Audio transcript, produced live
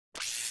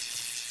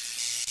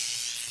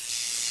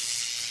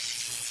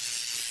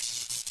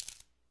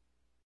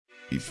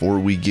Before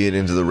we get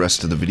into the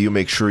rest of the video,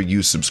 make sure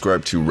you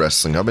subscribe to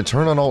Wrestling Hub and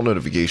turn on all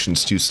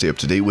notifications to stay up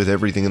to date with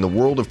everything in the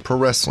world of pro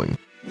wrestling.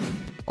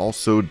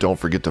 Also, don't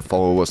forget to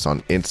follow us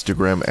on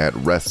Instagram at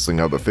Wrestling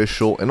Hub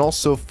Official, and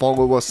also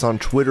follow us on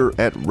Twitter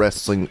at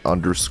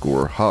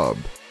Wrestling_Hub.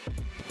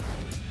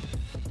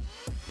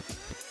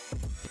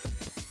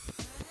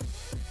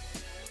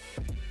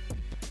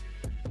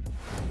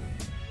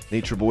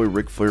 Nature Boy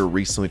Ric Flair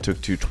recently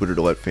took to Twitter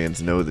to let fans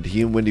know that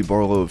he and Wendy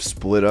Barlow have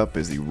split up.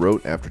 As he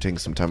wrote, "After taking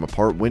some time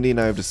apart, Wendy and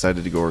I have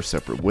decided to go our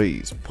separate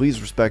ways.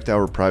 Please respect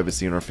our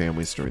privacy and our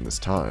families during this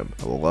time.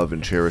 I will love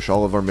and cherish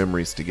all of our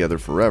memories together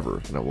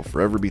forever, and I will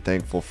forever be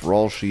thankful for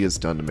all she has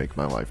done to make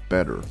my life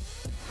better."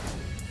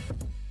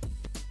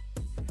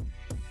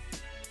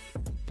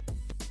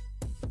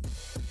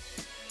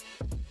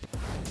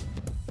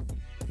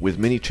 With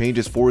many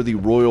changes for the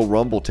Royal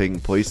Rumble taking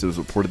place, it was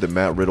reported that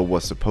Matt Riddle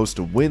was supposed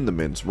to win the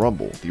Men's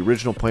Rumble. The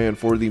original plan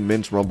for the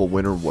Men's Rumble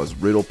winner was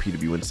Riddle,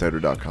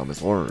 PWInsider.com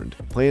has learned.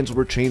 Plans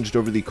were changed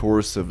over the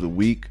course of the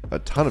week a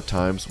ton of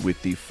times,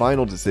 with the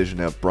final decision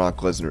to have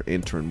Brock Lesnar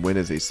enter and win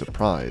as a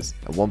surprise.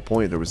 At one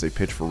point, there was a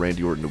pitch for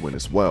Randy Orton to win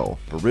as well,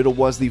 but Riddle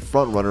was the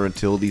frontrunner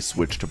until the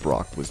switch to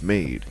Brock was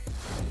made.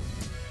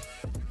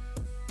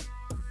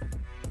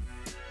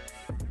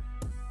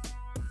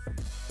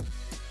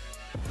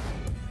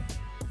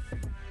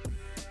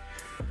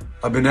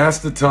 I've been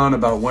asked a ton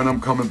about when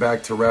I'm coming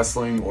back to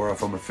wrestling or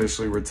if I'm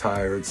officially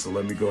retired, so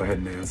let me go ahead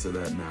and answer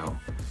that now.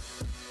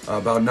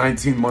 About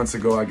 19 months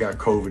ago, I got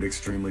COVID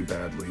extremely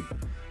badly.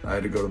 I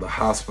had to go to the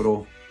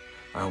hospital.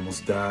 I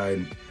almost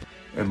died,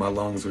 and my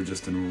lungs were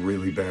just in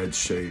really bad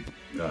shape.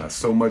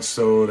 So much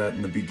so that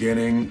in the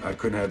beginning, I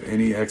couldn't have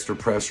any extra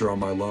pressure on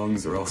my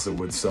lungs or else it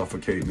would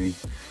suffocate me.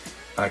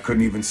 I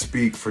couldn't even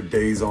speak for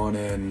days on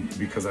end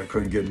because I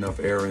couldn't get enough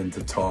air in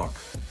to talk.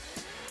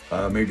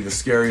 Maybe the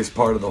scariest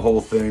part of the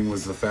whole thing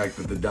was the fact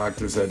that the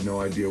doctors had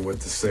no idea what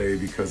to say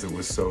because it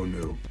was so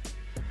new.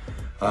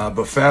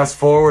 But fast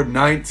forward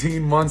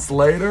 19 months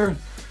later,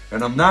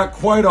 and I'm not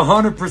quite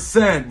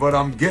 100%, but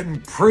I'm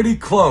getting pretty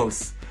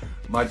close.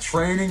 My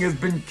training has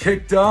been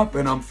kicked up,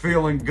 and I'm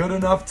feeling good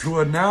enough to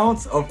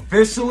announce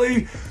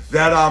officially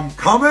that I'm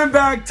coming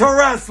back to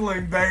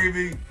wrestling,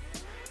 baby.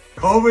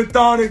 COVID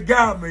thought it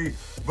got me,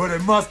 but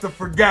it must have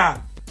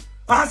forgot.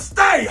 I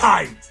stay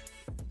hyped.